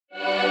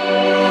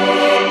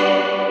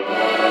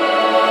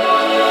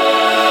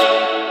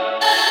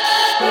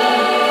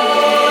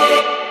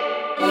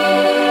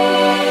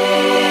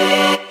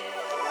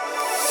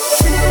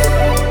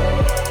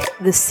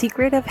The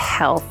secret of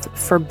health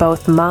for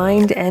both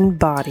mind and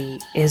body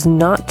is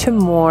not to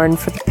mourn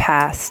for the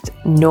past,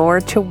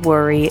 nor to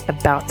worry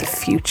about the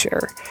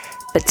future,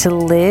 but to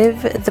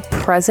live the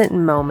present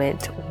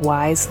moment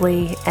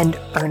wisely and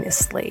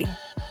earnestly.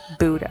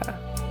 Buddha.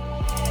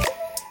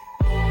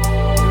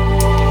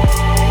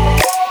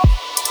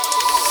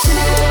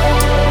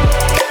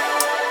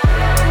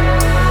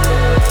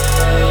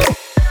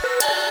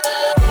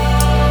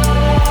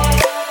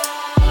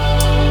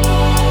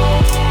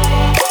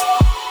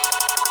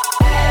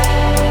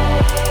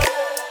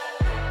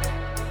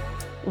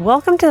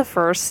 Welcome to the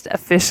first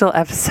official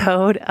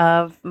episode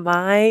of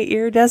My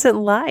Iridescent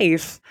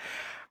Life.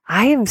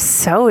 I am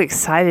so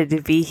excited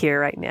to be here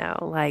right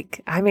now.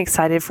 I'm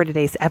excited for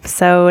today's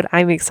episode.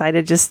 I'm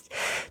excited just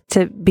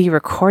to be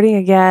recording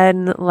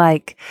again.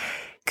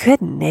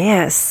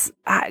 Goodness,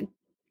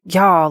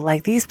 y'all,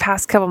 these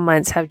past couple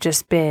months have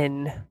just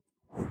been,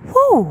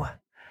 whoo.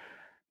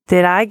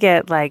 Did I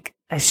get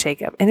a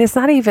shakeup? And it's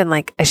not even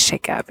a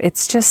shakeup.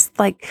 It's just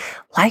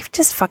life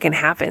just fucking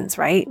happens,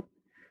 right?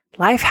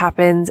 Life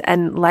happens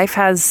and life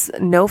has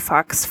no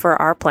fucks for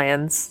our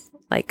plans.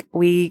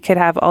 We could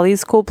have all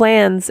these cool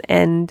plans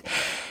and,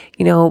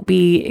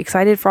 be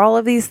excited for all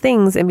of these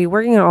things and be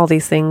working on all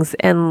these things,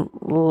 and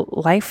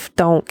life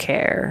don't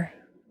care,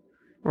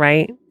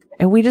 right?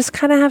 And we just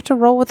kind of have to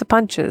roll with the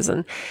punches.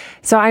 And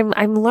so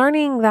I'm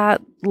learning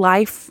that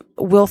life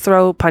will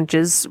throw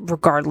punches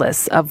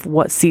regardless of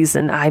what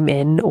season I'm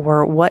in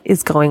or what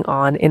is going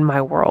on in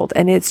my world.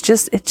 And it's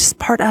just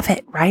part of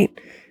it, right?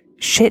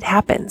 Shit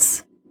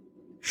happens.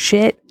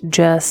 Shit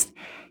just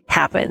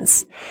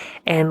happens.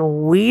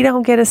 And we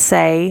don't get a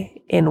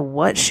say in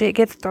what shit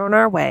gets thrown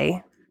our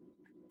way,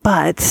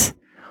 but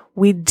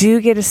we do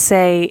get a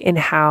say in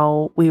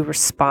how we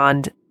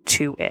respond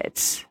to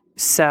it.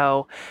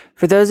 So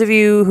for those of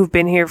you who've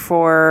been here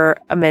for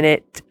a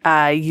minute,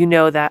 you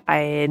know that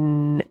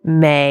in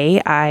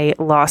May, I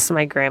lost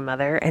my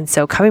grandmother. And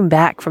so coming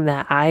back from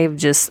that, I've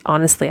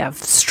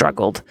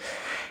struggled.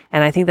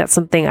 And I think that's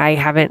something I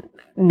haven't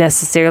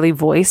necessarily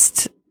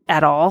voiced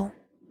at all,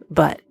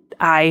 but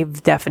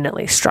I've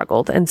definitely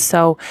struggled. And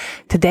so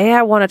today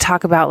I want to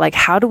talk about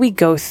how do we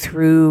go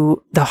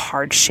through the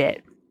hard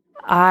shit.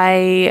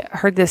 I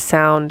heard this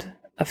sound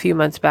a few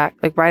months back,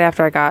 right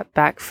after I got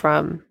back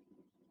from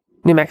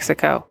New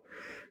Mexico.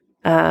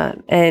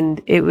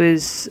 And it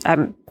was,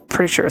 I'm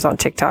pretty sure it was on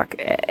TikTok.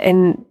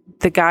 And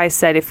the guy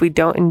said, if we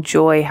don't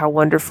enjoy how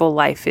wonderful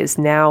life is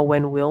now,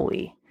 when will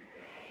we?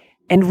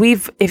 And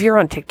if you're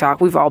on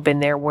TikTok, we've all been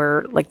there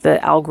where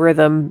the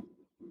algorithm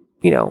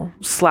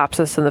slaps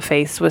us in the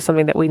face with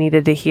something that we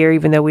needed to hear,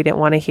 even though we didn't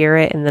want to hear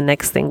it. And the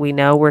next thing we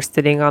know, we're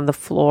sitting on the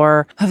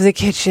floor of the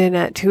kitchen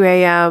at 2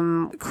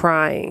 a.m.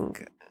 crying.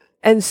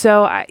 And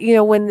so,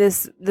 when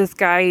this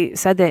guy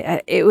said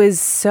that, it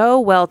was so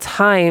well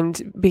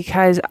timed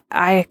because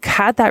I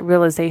had that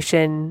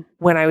realization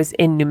when I was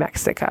in New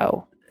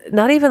Mexico.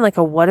 Not even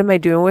what am I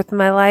doing with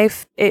my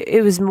life?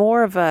 It was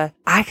more of I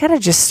gotta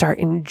just start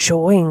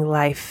enjoying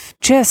life.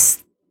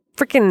 Just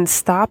freaking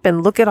stop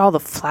and look at all the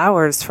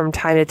flowers from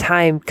time to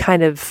time,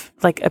 kind of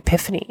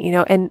epiphany,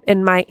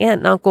 and my aunt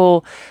and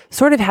uncle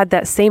sort of had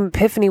that same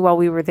epiphany while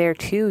we were there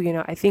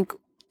too. I think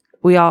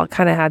we all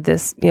kind of had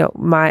this,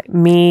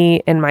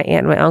 me and my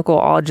aunt and my uncle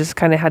all just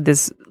kind of had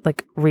this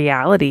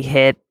reality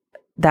hit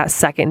that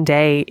second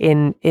day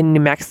in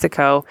New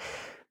Mexico,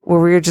 where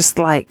we were just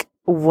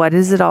what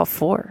is it all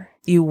for?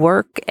 You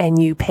work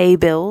and you pay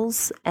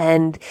bills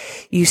and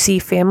you see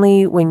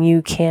family when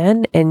you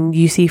can and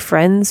you see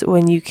friends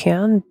when you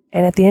can.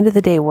 And at the end of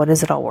the day, what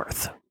is it all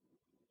worth?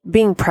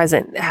 Being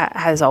present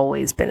has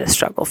always been a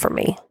struggle for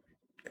me.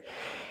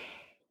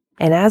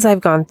 And as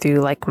I've gone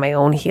through my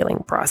own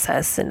healing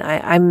process, and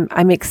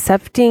I'm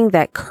accepting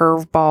that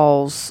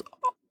curveballs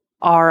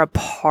are a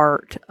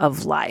part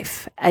of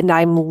life. And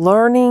I'm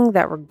learning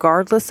that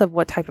regardless of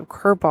what type of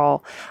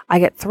curveball I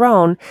get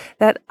thrown,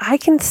 that I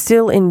can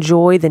still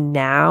enjoy the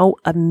now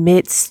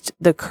amidst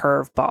the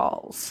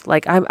curveballs.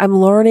 I'm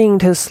learning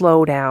to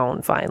slow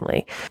down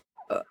finally.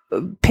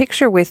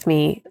 Picture with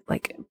me,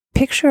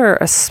 picture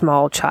a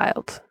small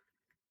child.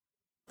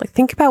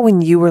 Think about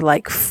when you were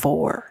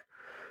 4,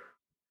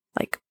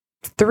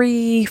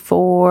 3,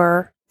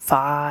 4,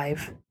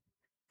 5.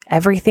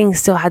 Everything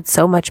still had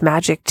so much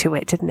magic to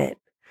it, didn't it?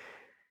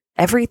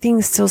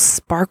 Everything still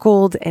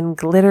sparkled and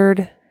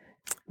glittered.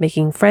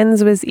 Making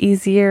friends was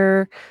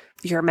easier.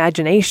 Your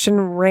imagination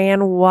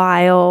ran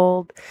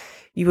wild.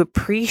 You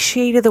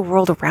appreciated the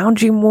world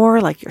around you more.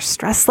 Your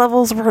stress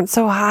levels weren't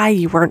so high.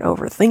 You weren't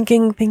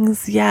overthinking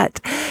things yet.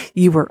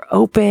 You were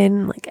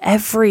open.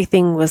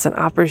 Everything was an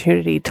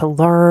opportunity to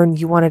learn.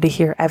 You wanted to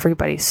hear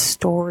everybody's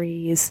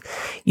stories.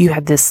 You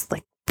had this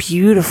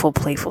beautiful,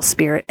 playful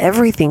spirit.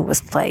 Everything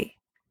was play.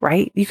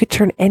 Right? You could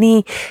turn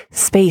any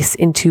space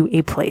into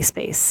a play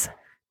space.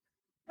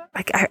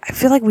 I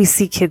feel we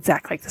see kids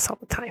act like this all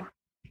the time.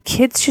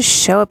 Kids just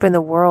show up in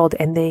the world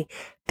and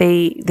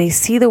they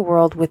see the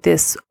world with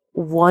this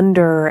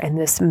wonder and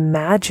this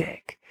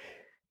magic.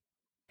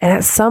 And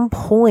at some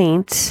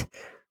point,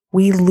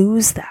 we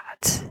lose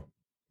that.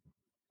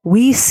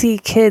 We see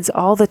kids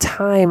all the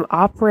time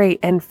operate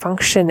and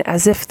function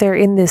as if they're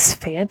in this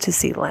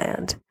fantasy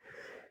land.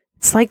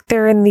 It's like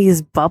they're in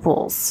these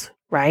bubbles,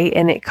 right?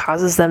 And it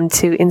causes them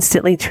to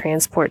instantly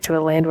transport to a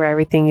land where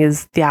everything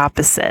is the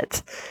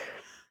opposite,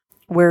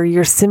 where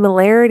your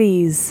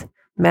similarities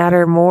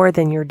matter more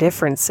than your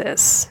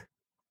differences,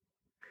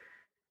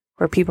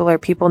 where people are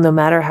people no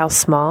matter how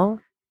small,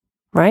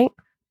 right?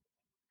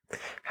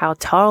 How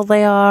tall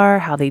they are,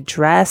 how they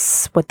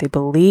dress, what they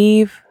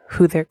believe,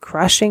 who they're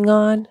crushing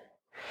on.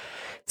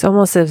 It's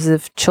almost as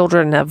if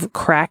children have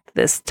cracked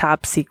this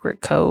top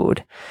secret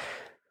code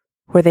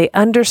where they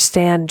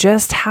understand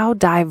just how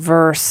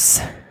diverse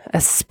a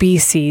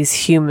species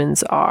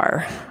humans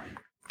are.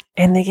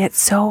 And they get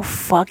so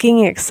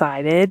fucking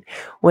excited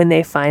when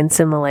they find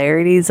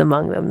similarities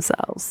among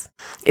themselves.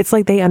 It's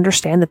like they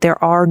understand that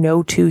there are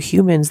no two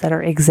humans that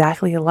are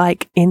exactly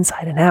alike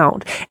inside and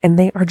out. And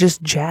they are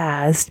just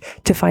jazzed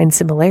to find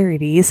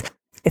similarities.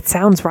 It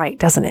sounds right,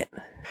 doesn't it?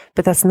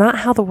 But that's not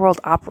how the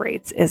world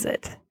operates, is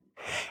it?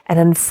 And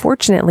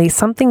unfortunately,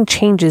 something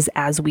changes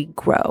as we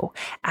grow.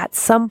 At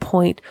some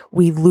point,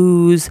 we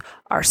lose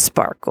our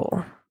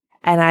sparkle.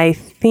 And I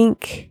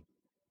think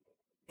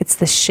it's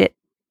the shit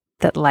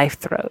that life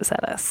throws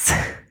at us.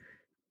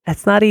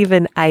 That's not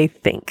even I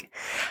think.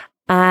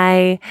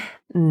 I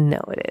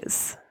know it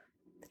is.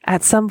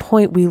 At some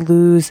point, we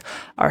lose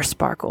our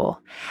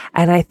sparkle.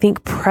 And I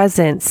think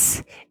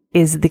presence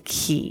is the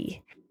key.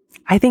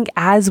 I think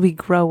as we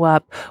grow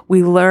up,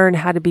 we learn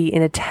how to be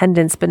in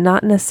attendance, but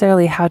not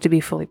necessarily how to be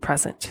fully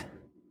present.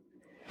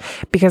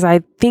 Because I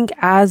think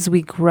as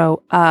we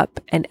grow up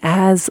and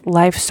as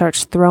life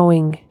starts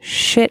throwing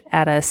shit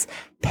at us,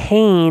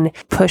 pain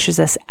pushes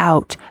us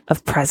out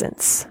of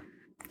presence.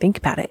 Think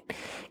about it.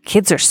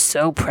 Kids are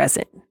so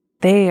present.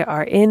 They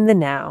are in the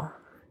now.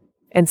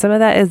 And some of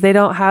that is they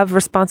don't have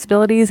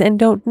responsibilities and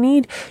don't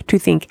need to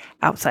think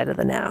outside of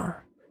the now.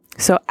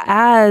 So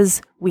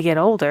as we get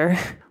older,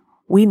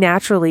 we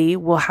naturally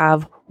will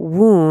have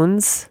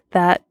wounds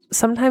that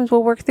sometimes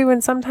we'll work through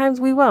and sometimes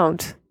we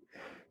won't.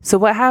 So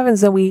what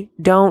happens when we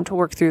don't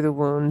work through the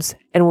wounds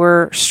and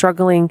we're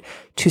struggling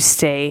to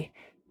stay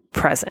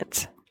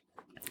present?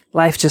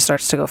 Life just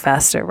starts to go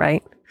faster,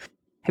 right?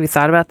 Have you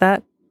thought about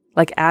that?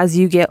 Like as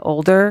you get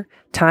older,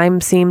 time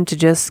seemed to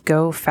just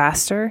go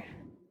faster.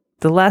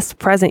 The less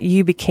present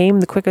you became,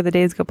 the quicker the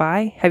days go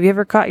by. Have you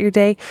ever caught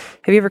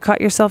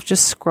yourself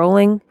just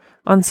scrolling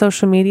on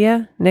social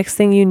media? Next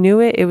thing you knew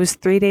it was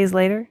 3 days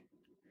later,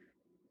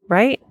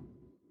 right?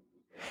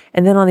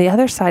 And then on the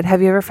other side,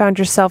 have you ever found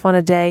yourself on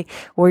a day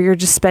where you're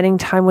just spending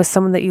time with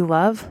someone that you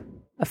love,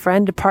 a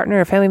friend, a partner,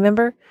 a family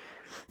member?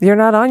 You're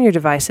not on your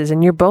devices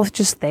and you're both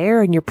just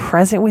there and you're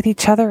present with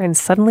each other, and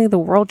suddenly the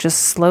world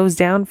just slows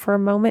down for a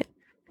moment,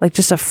 like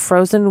just a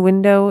frozen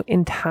window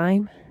in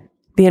time.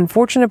 The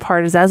unfortunate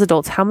part is, as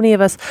adults, how many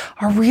of us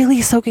are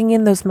really soaking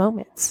in those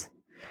moments?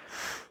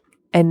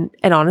 And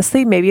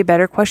honestly, maybe a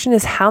better question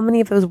is, how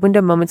many of those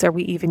window moments are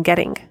we even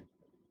getting?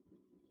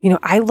 You know,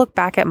 I look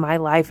back at my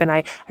life and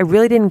I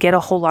really didn't get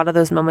a whole lot of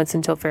those moments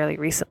until fairly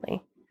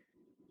recently.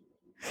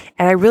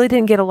 And I really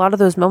didn't get a lot of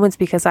those moments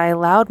because I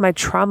allowed my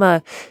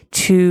trauma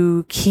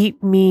to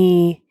keep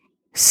me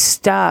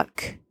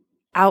stuck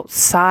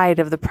outside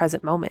of the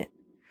present moment.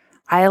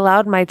 I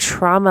allowed my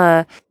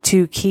trauma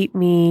to keep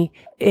me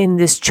in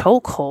this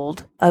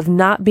chokehold of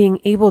not being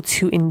able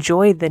to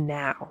enjoy the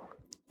now.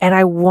 And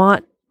I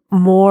want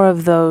more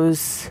of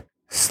those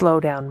slow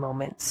down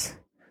moments.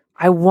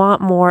 I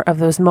want more of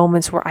those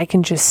moments where I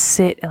can just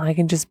sit and I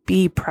can just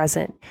be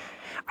present.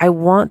 I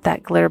want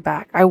that glitter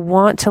back. I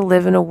want to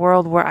live in a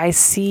world where I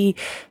see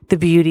the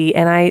beauty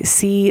and I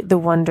see the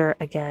wonder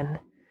again.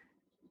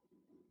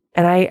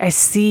 And I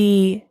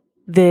see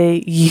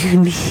the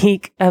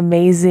unique,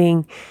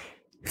 amazing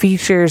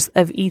features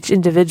of each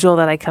individual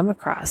that I come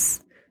across,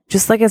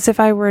 just like as if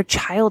I were a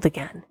child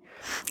again.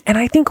 And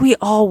I think we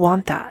all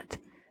want that.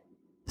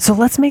 So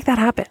let's make that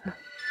happen.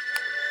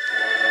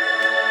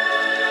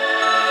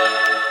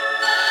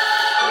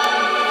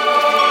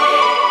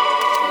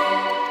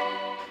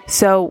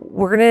 So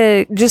we're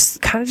going to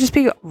just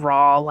be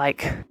raw.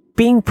 Like,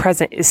 being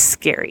present is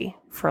scary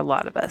for a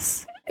lot of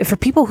us. For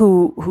people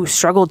who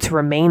struggle to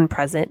remain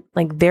present,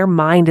 like their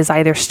mind is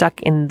either stuck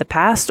in the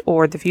past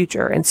or the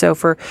future. And so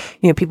for,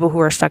 people who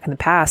are stuck in the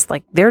past,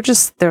 like they're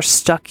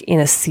stuck in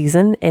a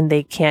season and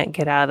they can't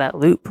get out of that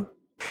loop.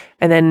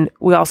 And then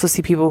we also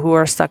see people who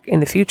are stuck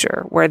in the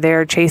future where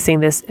they're chasing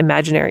this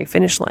imaginary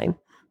finish line.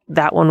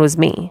 That one was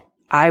me.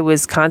 I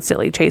was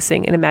constantly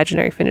chasing an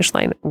imaginary finish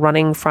line,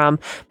 running from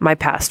my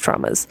past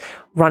traumas,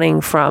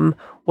 running from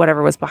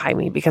whatever was behind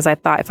me, because I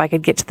thought if I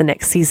could get to the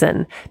next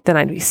season, then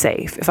I'd be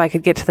safe. If I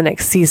could get to the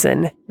next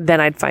season,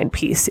 then I'd find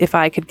peace. If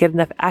I could get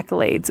enough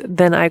accolades,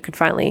 then I could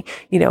finally,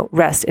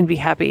 rest and be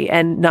happy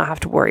and not have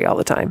to worry all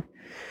the time.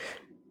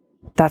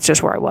 That's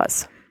just where I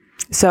was.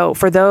 So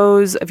for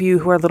those of you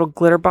who are little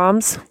glitter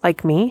bombs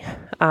like me,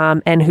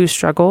 and who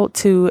struggle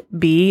to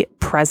be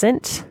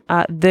present,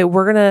 that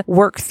we're going to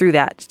work through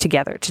that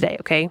together today.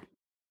 Okay.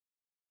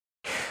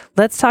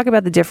 Let's talk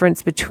about the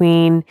difference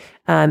between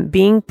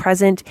being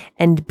present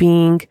and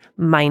being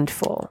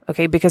mindful.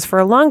 Okay. Because for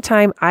a long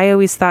time, I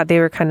always thought they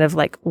were kind of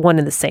like one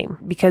and the same,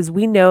 because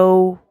we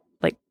know,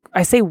 like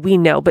I say we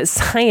know, but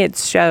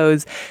science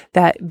shows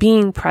that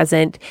being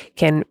present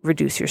can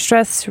reduce your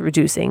stress,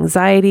 reduce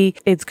anxiety.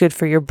 It's good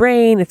for your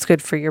brain. It's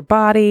good for your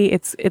body.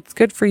 It's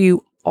good for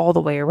you all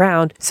the way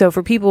around. So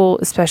for people,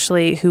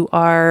 especially who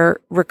are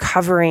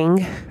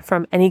recovering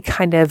from any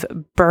kind of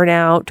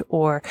burnout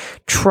or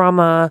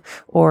trauma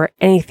or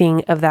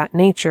anything of that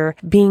nature,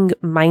 being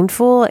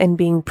mindful and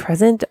being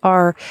present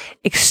are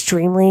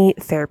extremely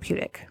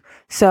therapeutic.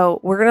 So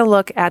we're going to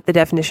look at the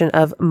definition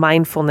of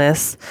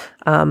mindfulness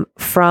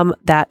from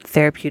that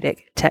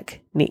therapeutic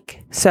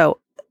technique.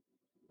 So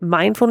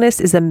mindfulness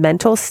is a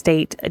mental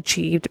state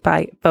achieved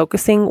by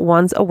focusing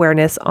one's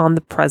awareness on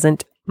the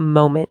present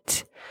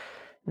moment.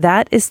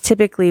 That is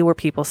typically where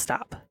people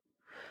stop.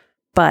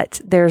 But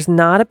there's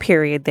not a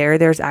period there.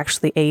 There's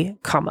actually a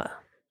comma.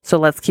 So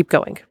let's keep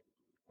going.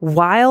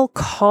 While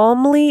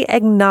calmly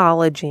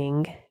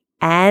acknowledging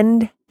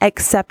and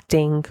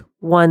accepting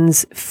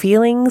one's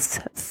feelings,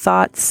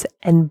 thoughts,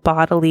 and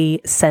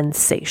bodily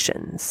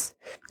sensations.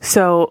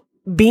 So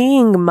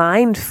being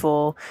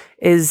mindful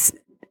is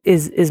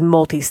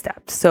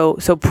multi-step. So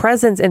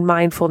presence and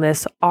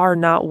mindfulness are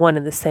not one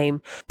and the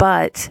same,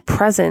 but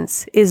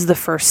presence is the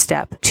first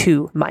step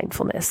to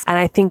mindfulness. And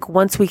I think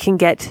once we can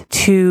get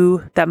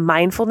to that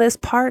mindfulness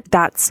part,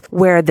 that's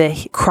where the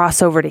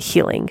crossover to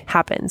healing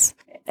happens.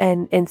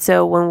 And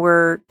so when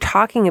we're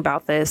talking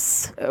about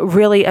this,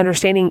 really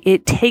understanding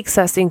it takes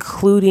us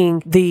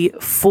including the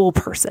full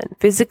person,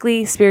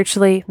 physically,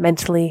 spiritually,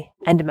 mentally,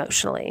 and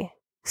emotionally.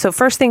 So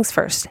first things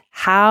first,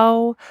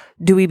 how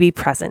do we be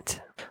present?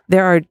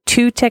 There are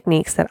two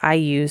techniques that I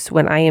use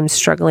when I am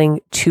struggling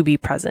to be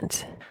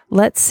present.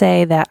 Let's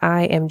say that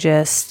I am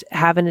just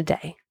having a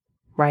day,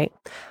 right?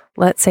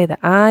 Let's say that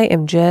I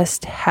am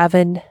just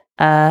having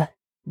a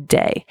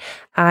day.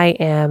 I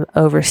am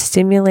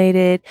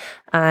overstimulated.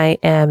 I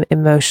am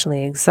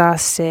emotionally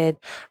exhausted.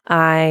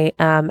 I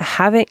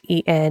haven't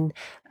eaten.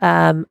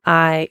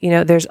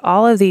 There's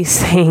all of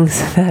these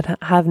things that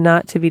have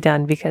not to be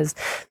done because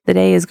the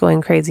day is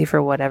going crazy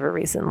for whatever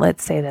reason.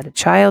 Let's say that a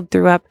child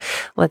threw up.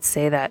 Let's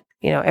say that,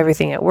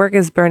 everything at work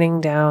is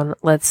burning down.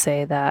 Let's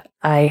say that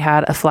I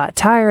had a flat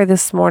tire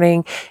this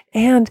morning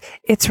and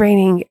it's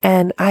raining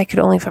and I could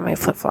only find my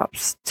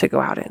flip-flops to go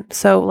out in.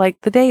 So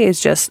the day is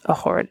just a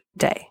horrid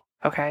day.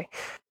 Okay.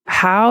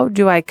 How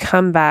do I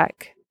come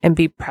back and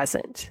be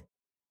present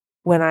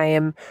when I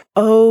am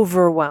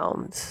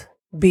overwhelmed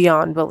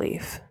beyond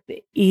belief?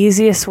 The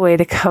easiest way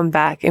to come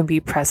back and be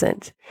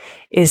present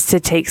is to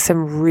take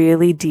some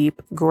really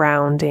deep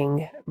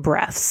grounding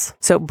breaths.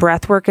 So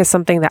breath work is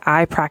something that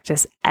I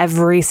practice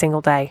every single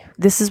day.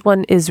 This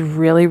one is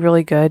really,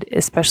 really good,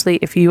 especially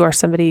if you are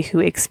somebody who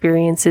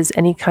experiences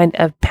any kind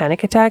of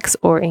panic attacks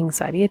or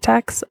anxiety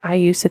attacks. I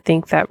used to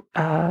think that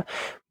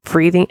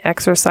breathing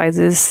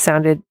exercises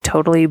sounded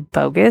totally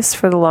bogus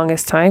for the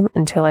longest time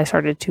until I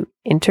started to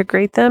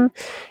integrate them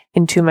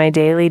into my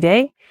daily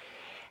day.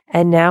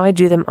 And now I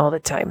do them all the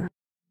time.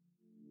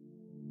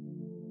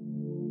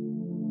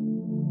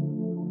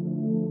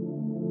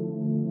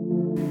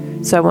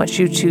 So I want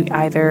you to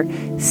either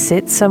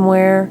sit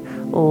somewhere,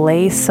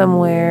 lay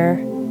somewhere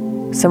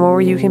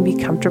where you can be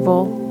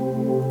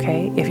comfortable.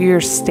 Okay. If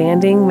you're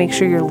standing, make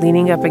sure you're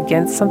leaning up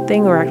against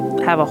something or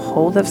have a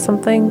hold of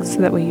something so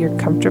that way you're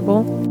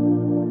comfortable.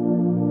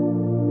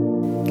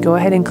 Go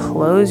ahead and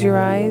close your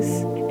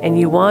eyes. And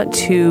you want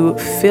to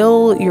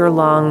fill your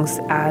lungs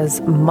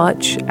as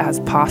much as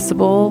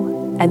possible.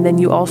 And then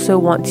you also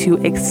want to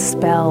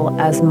expel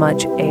as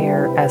much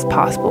air as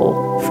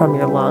possible from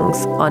your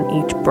lungs on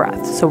each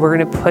breath. So we're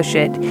going to push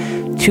it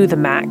to the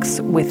max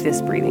with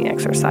this breathing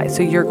exercise.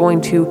 So you're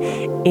going to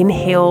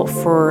inhale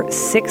for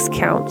 6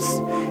 counts.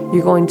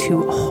 You're going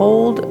to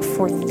hold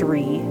for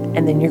 3,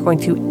 and then you're going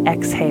to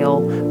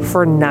exhale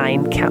for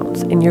 9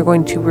 counts. And you're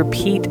going to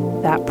repeat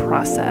that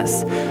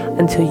process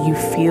until you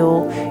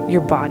feel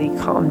your body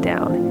calm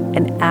down.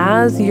 And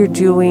as you're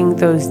doing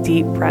those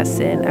deep breaths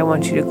in, I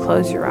want you to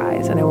close your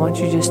eyes and I want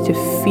you just to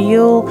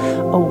feel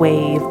a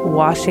wave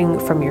washing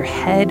from your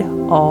head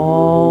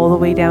all the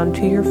way down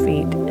to your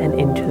feet and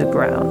into the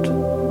ground.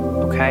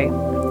 Okay?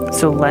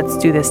 So let's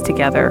do this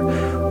together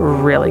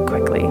really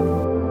quickly.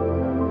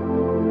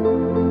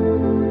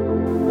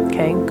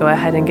 Okay, go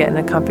ahead and get in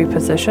a comfy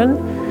position.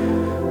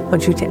 I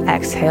want you to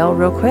exhale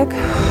real quick.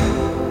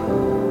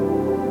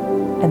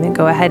 And then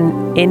go ahead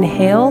and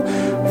inhale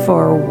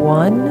for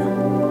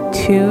 1,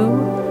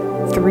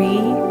 2, 3,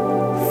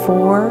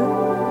 4,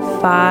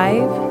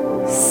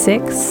 5,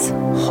 6.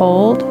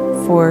 Hold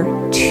for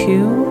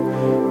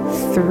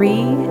 2,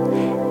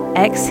 3.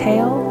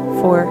 Exhale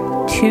for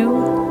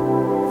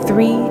 2,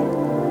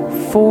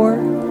 3, 4,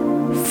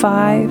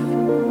 5,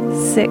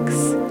 6,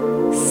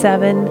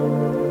 7,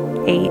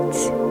 8,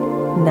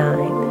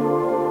 9.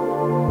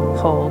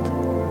 Hold.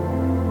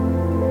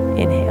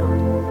 Inhale.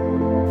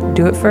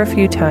 Do it for a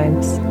few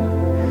times.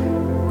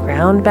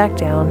 ground back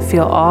down,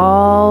 feel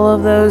all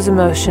of those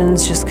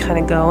emotions just kind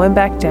of going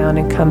back down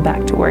and come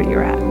back to where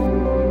you're at.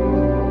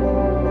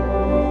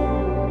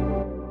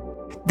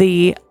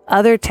 The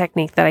other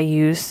technique that I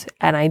use,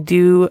 and I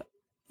do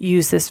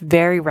use this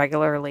very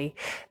regularly,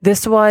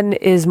 this one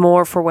is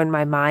more for when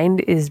my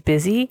mind is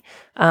busy.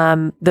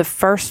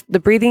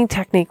 The breathing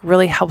technique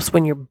really helps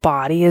when your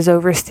body is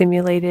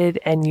overstimulated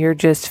and you're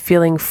just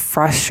feeling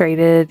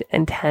frustrated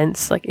and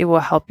tense. Like, it will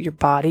help your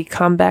body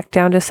come back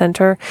down to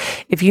center.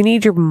 If you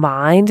need your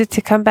mind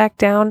to come back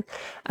down,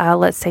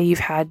 let's say you've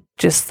had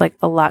just like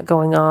a lot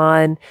going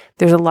on.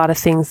 There's a lot of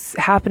things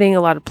happening,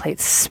 a lot of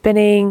plates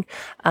spinning.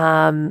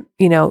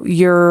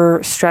 You're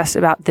stressed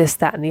about this,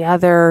 that, and the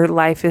other.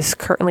 Life is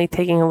currently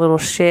taking a little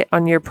shit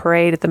on your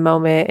parade at the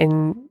moment.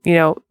 And,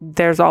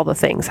 there's all the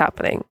things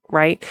happening,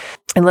 right?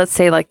 And let's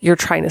say like you're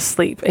trying to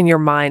sleep and your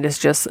mind is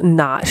just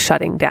not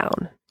shutting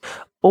down,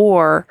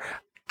 or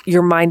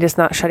your mind is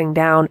not shutting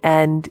down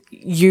and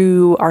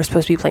you are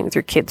supposed to be playing with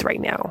your kids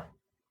right now,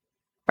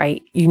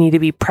 right? You need to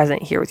be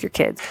present here with your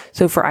kids.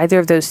 So for either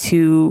of those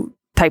two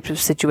types of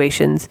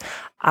situations,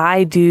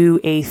 I do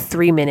a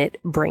 3-minute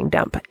brain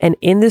dump. And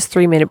in this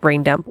 3-minute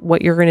brain dump,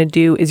 what you're going to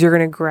do is you're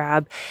going to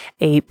grab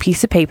a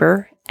piece of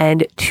paper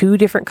and 2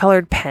 different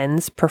colored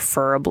pens,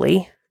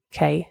 preferably.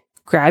 Okay.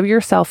 Grab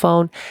your cell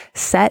phone,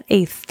 set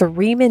a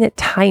 3-minute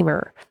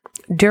timer.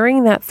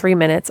 During that 3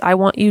 minutes, I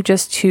want you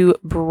just to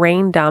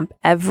brain dump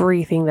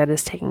everything that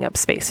is taking up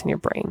space in your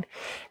brain.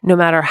 No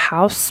matter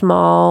how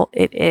small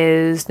it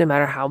is, no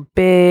matter how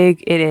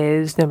big it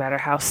is, no matter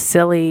how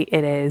silly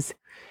it is.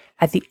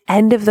 At the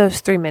end of those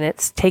 3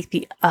 minutes, take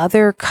the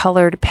other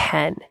colored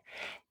pen.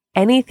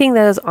 Anything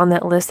that is on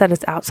that list that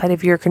is outside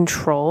of your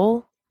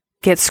control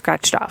gets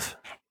scratched off.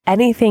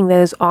 Anything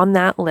that is on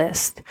that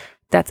list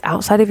that's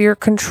outside of your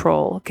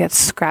control gets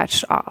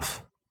scratched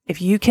off. If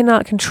you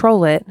cannot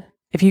control it,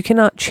 if you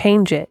cannot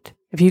change it,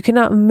 if you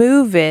cannot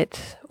move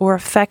it or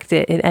affect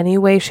it in any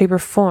way, shape, or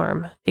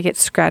form, it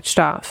gets scratched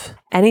off.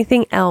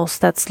 Anything else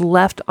that's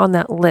left on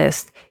that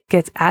list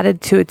gets added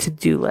to a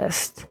to-do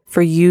list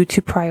for you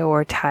to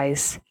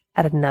prioritize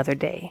at another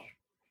day,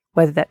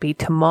 whether that be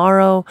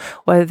tomorrow,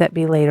 whether that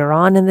be later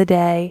on in the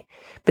day.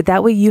 But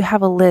that way you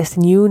have a list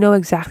and you know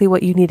exactly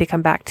what you need to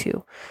come back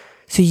to.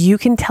 So you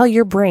can tell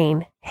your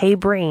brain, hey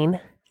brain,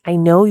 I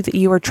know that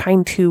you are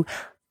trying to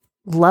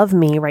love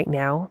me right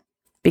now.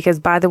 Because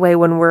by the way,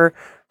 when we're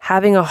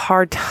having a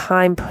hard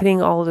time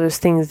putting all of those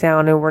things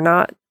down and we're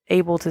not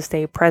able to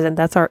stay present,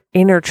 that's our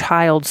inner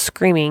child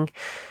screaming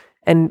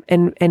and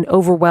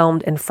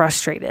overwhelmed and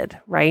frustrated,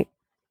 right?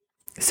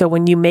 So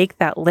when you make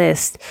that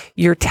list,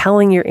 you're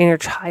telling your inner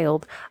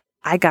child,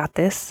 I got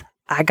this,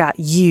 I got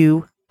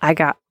you, I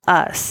got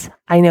us.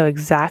 I know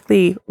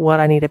exactly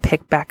what I need to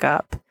pick back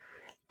up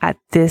at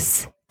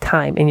this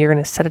time. And you're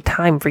going to set a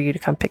time for you to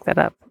come pick that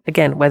up.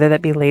 Again, whether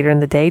that be later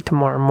in the day,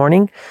 tomorrow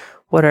morning,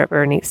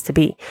 whatever it needs to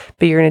be.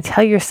 But you're going to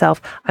tell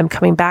yourself, I'm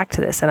coming back to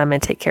this and I'm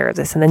going to take care of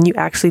this. And then you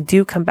actually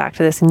do come back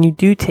to this and you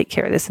do take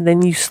care of this. And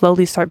then you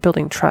slowly start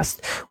building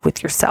trust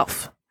with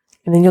yourself.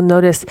 And then you'll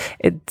notice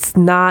it's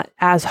not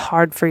as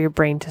hard for your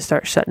brain to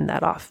start shutting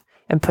that off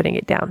and putting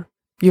it down.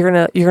 You're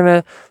going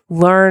to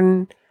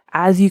learn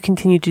as you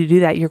continue to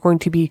do that, you're going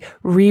to be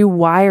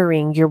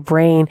rewiring your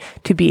brain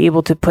to be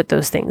able to put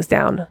those things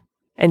down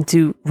and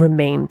to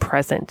remain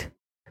present.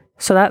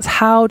 So that's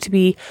how to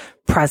be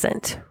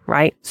present,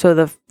 right? So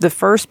the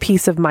first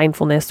piece of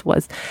mindfulness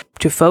was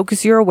to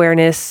focus your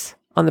awareness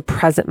on the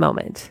present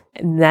moment.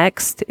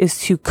 Next is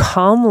to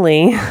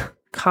calmly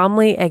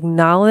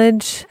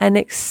acknowledge and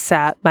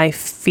accept my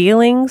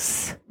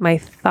feelings, my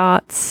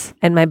thoughts,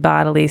 and my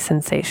bodily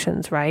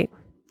sensations, right?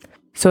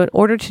 So in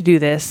order to do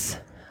this,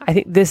 I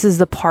think this is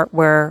the part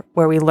where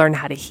we learn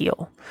how to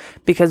heal.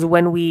 Because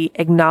when we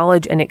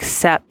acknowledge and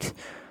accept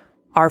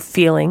our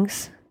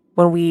feelings,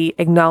 when we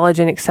acknowledge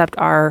and accept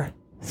our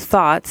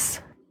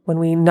thoughts, when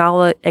we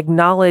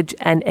acknowledge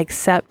and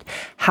accept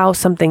how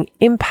something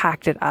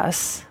impacted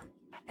us,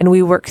 and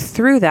we work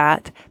through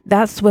that,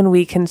 that's when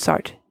we can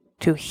start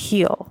to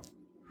heal.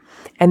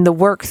 And the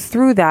work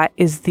through that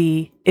is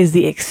the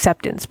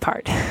acceptance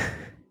part.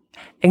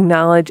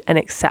 Acknowledge and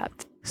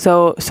accept.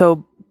 So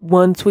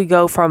once we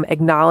go from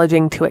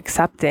acknowledging to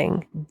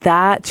accepting,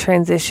 that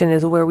transition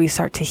is where we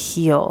start to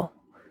heal.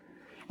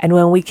 And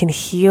when we can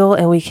heal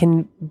and we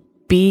can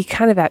be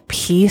kind of at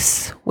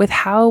peace with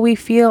how we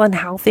feel and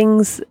how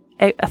things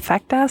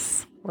affect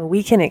us, when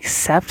we can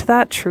accept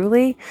that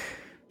truly,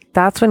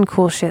 that's when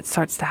cool shit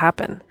starts to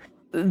happen.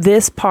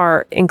 This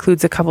part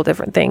includes a couple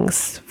different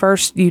things.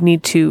 First, you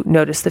need to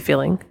notice the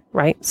feeling,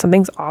 right?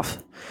 Something's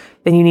off.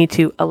 Then you need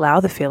to allow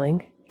the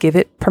feeling, give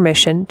it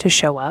permission to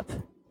show up,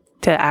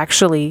 to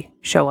actually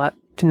show up,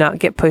 to not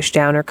get pushed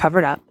down or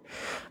covered up.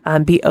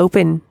 Be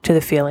open to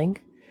the feeling,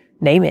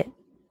 name it.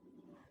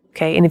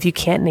 Okay. And if you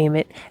can't name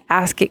it,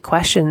 ask it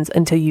questions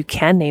until you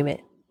can name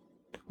it.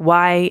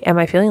 Why am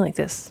I feeling like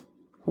this?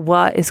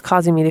 What is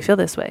causing me to feel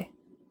this way?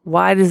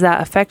 Why does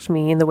that affect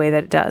me in the way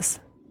that it does?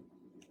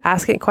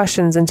 Ask it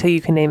questions until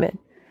you can name it.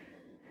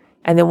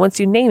 And then once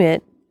you name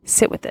it,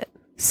 sit with it.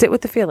 Sit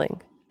with the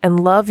feeling. and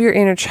love your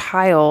inner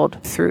child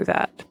through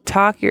that.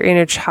 Talk your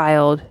inner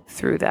child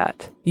through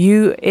that.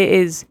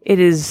 It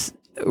is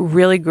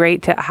really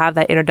great to have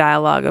that inner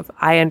dialogue of,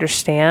 I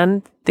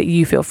understand that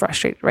you feel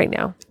frustrated right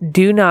now.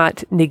 Do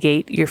not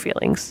negate your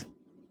feelings.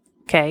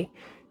 Okay?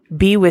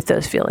 Be with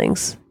those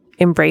feelings.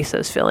 Embrace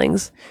those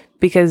feelings,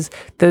 because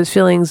those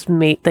feelings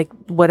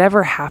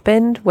whatever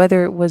happened,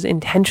 whether it was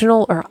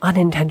intentional or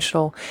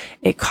unintentional,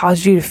 it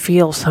caused you to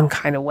feel some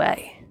kind of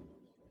way.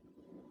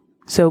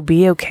 So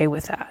be okay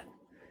with that.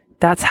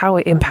 That's how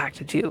it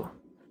impacted you.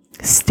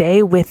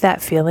 Stay with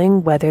that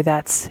feeling, whether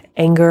that's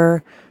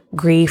anger,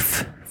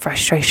 grief,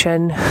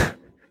 frustration.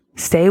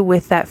 Stay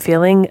with that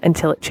feeling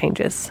until it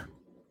changes.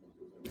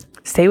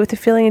 Stay with the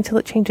feeling until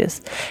it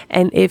changes.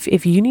 And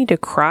if you need to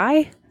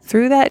cry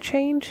through that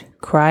change,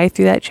 cry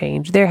through that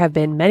change. There have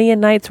been many a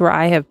nights where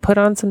I have put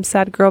on some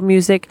sad girl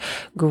music,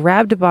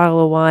 grabbed a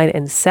bottle of wine,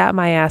 and sat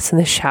my ass in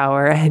the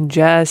shower and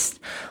just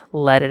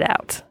let it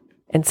out.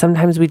 And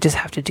sometimes we just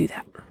have to do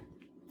that.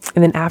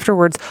 And then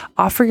afterwards,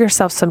 offer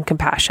yourself some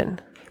compassion.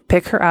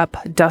 Pick her up,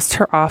 dust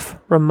her off,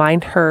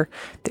 remind her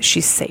that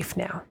she's safe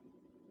now.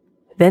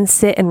 Then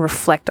sit and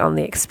reflect on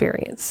the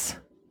experience.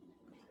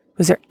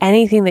 Was there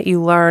anything that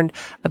you learned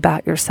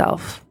about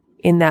yourself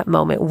in that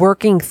moment,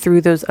 working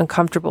through those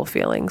uncomfortable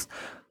feelings,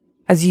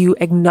 as you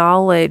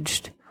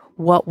acknowledged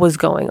what was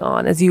going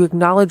on, as you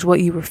acknowledged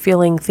what you were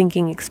feeling,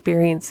 thinking,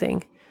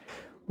 experiencing?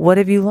 What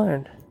have you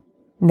learned?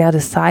 Now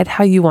decide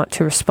how you want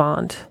to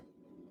respond.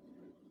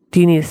 Do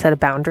you need to set a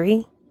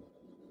boundary,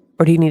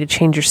 or do you need to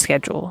change your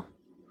schedule?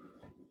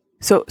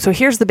 So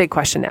here's the big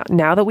question now.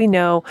 Now that we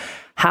know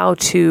how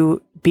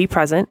to be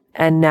present,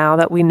 and now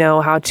that we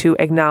know how to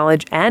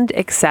acknowledge and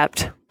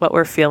accept what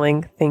we're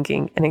feeling,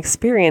 thinking, and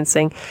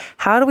experiencing,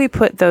 how do we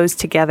put those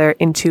together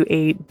into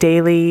a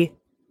daily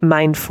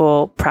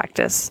mindful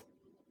practice?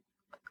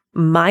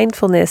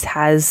 Mindfulness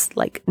has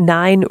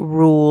 9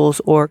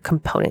 rules or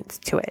components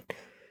to it,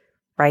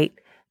 right?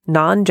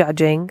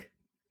 Non-judging.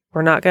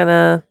 We're not going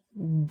to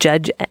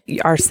judge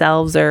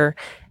ourselves or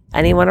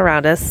anyone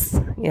around us.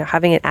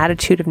 Having an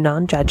attitude of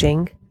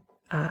non-judging,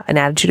 an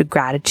attitude of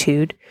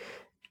gratitude,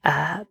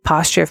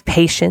 posture of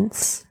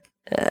patience,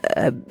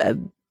 a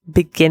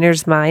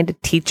beginner's mind, a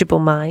teachable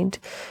mind,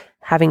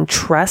 having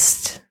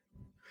trust,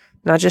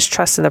 not just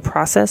trust in the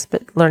process,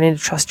 but learning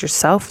to trust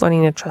yourself,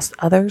 learning to trust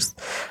others,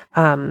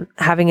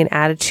 having an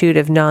attitude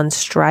of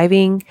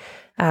non-striving,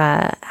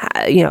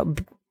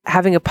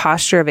 having a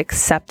posture of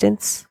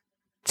acceptance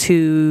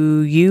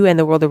to you and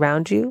the world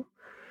around you,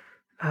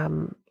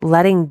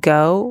 letting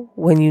go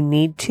when you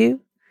need to,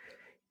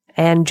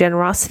 and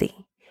generosity.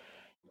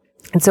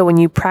 And so when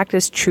you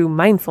practice true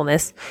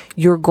mindfulness,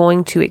 you're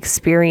going to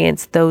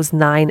experience those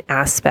 9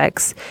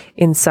 aspects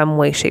in some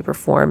way, shape, or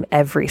form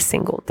every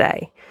single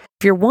day.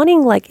 If you're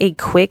wanting a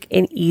quick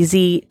and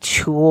easy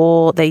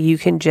tool that you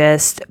can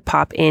just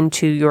pop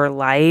into your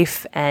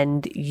life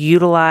and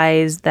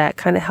utilize, that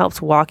kind of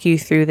helps walk you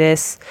through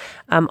this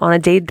on a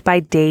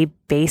day-by-day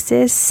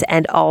basis,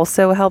 and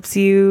also helps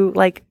you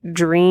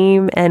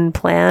dream and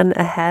plan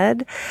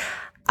ahead,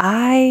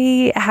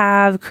 I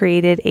have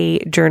created a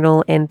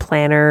journal and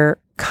planner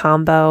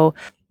combo.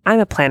 I'm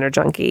a planner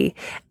junkie,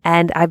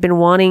 and I've been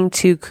wanting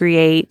to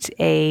create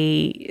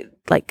a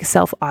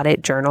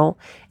self-audit journal.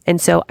 And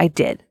so I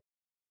did.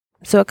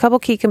 So a couple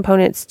key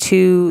components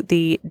to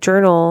the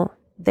journal.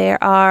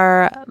 There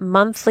are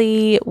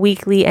monthly,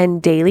 weekly,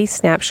 and daily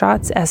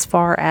snapshots as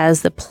far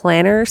as the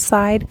planner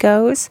side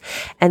goes.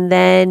 And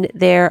then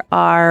there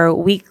are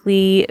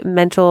weekly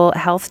mental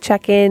health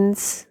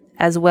check-ins,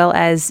 as well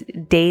as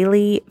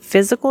daily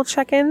physical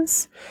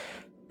check-ins,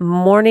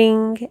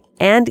 morning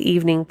and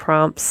evening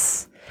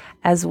prompts,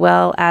 as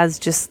well as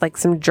just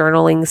some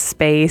journaling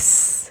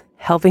space,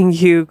 helping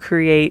you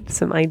create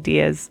some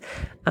ideas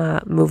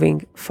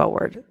moving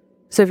forward.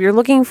 So if you're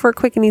looking for a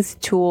quick and easy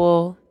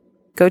tool,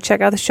 go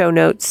check out the show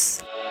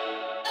notes.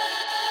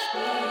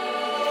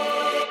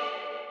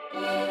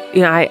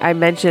 I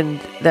mentioned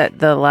that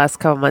the last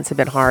couple months have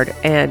been hard,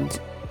 and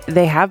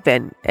they have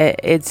been.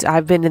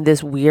 I've been in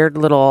this weird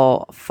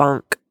little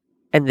funk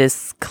and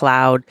this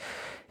cloud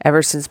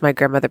ever since my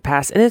grandmother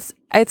passed, and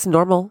it's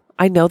normal.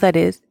 I know that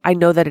it is.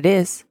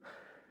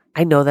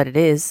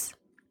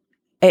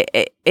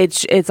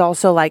 It's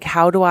also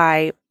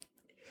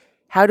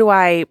how do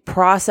I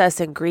process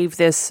and grieve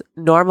this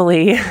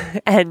normally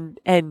and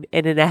in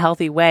a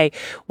healthy way,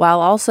 while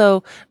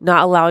also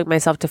not allowing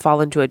myself to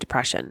fall into a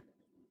depression,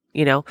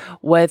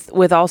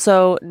 with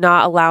also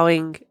not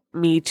allowing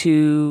me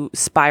to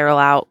spiral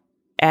out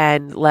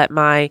and let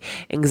my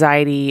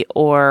anxiety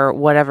or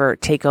whatever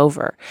take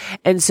over.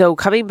 And so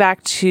coming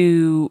back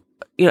to,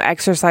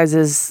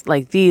 exercises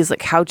like these,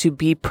 like how to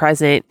be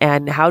present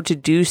and how to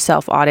do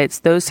self audits,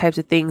 those types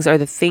of things are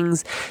the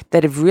things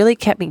that have really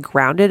kept me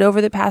grounded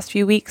over the past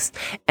few weeks.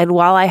 And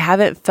while I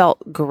haven't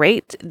felt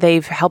great,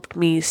 they've helped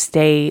me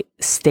stay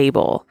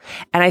stable.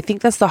 And I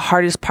think that's the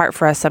hardest part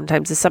for us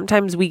sometimes, is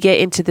sometimes we get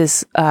into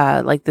this,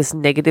 like this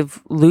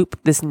negative loop,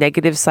 this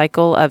negative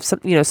cycle of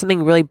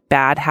something really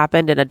bad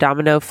happened and a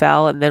domino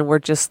fell. And then we're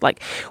just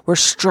like, we're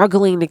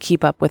struggling to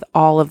keep up with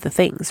all of the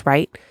things,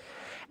 right?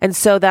 And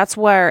so that's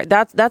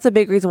a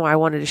big reason why I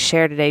wanted to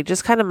share today,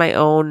 just kind of my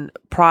own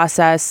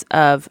process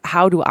of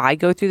how do I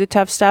go through the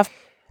tough stuff.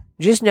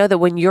 Just know that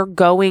when you're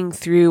going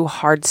through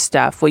hard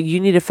stuff, what you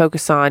need to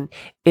focus on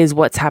is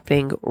what's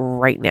happening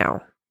right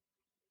now.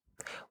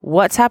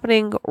 What's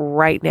happening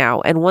right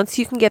now. And once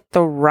you can get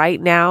the right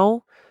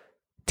now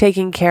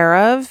taken care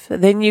of,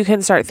 then you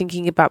can start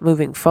thinking about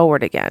moving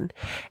forward again.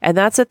 And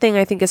that's the thing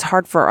I think is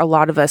hard for a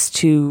lot of us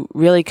to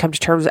really come to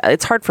terms.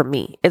 It's hard for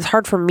me. It's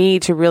hard for me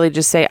to really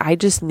just say, I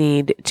just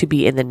need to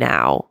be in the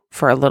now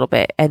for a little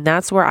bit. And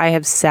that's where I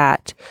have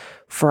sat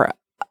for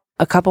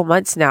a couple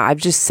months now. I've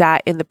just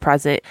sat in the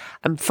present.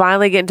 I'm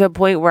finally getting to a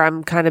point where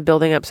I'm kind of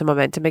building up some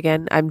momentum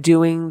again. I'm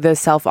doing the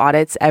self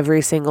audits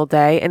every single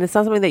day. And it's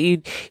not something that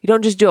you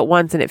don't just do it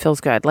once and it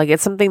feels good. Like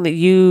it's something that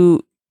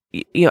you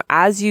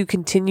as you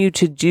continue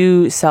to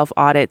do self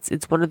audits,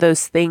 it's one of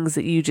those things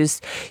that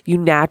you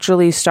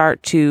naturally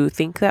start to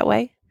think that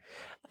way.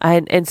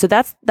 And so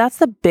that's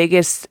the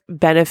biggest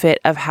benefit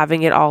of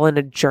having it all in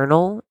a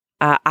journal.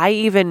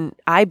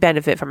 I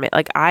benefit from it.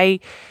 Like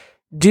I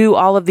do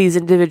all of these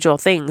individual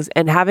things,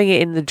 and having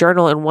it in the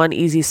journal in one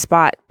easy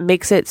spot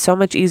makes it so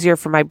much easier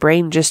for my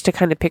brain just to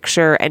kind of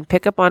picture and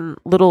pick up on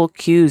little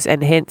cues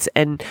and hints.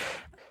 And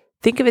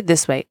think of it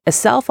this way. A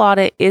self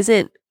audit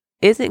isn't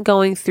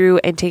going through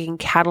and taking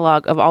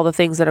catalog of all the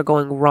things that are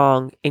going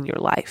wrong in your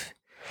life.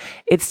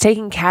 It's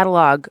taking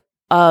catalog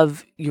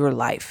of your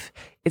life.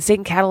 It's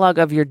taking catalog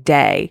of your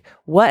day.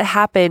 What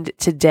happened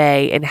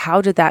today and how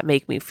did that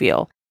make me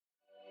feel?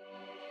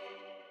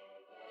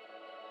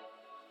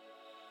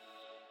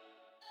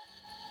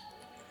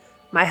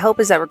 My hope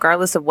is that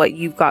regardless of what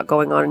you've got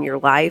going on in your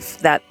life,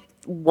 that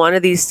one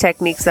of these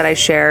techniques that I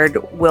shared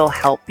will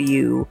help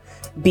you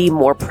be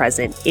more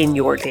present in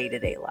your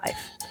day-to-day life.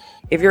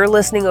 If you're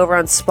listening over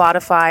on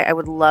Spotify, I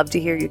would love to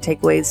hear your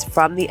takeaways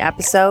from the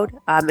episode.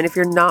 And if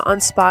you're not on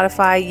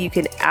Spotify, you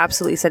can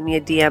absolutely send me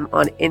a DM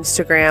on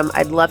Instagram.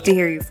 I'd love to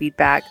hear your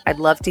feedback. I'd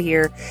love to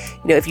hear,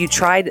 if you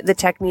tried the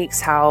techniques,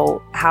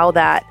 how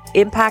that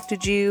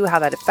impacted you, how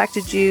that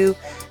affected you,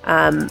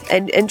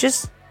 and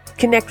just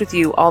connect with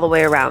you all the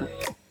way around.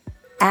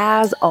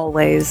 As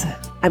always,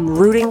 I'm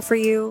rooting for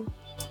you.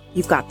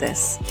 You've got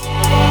this.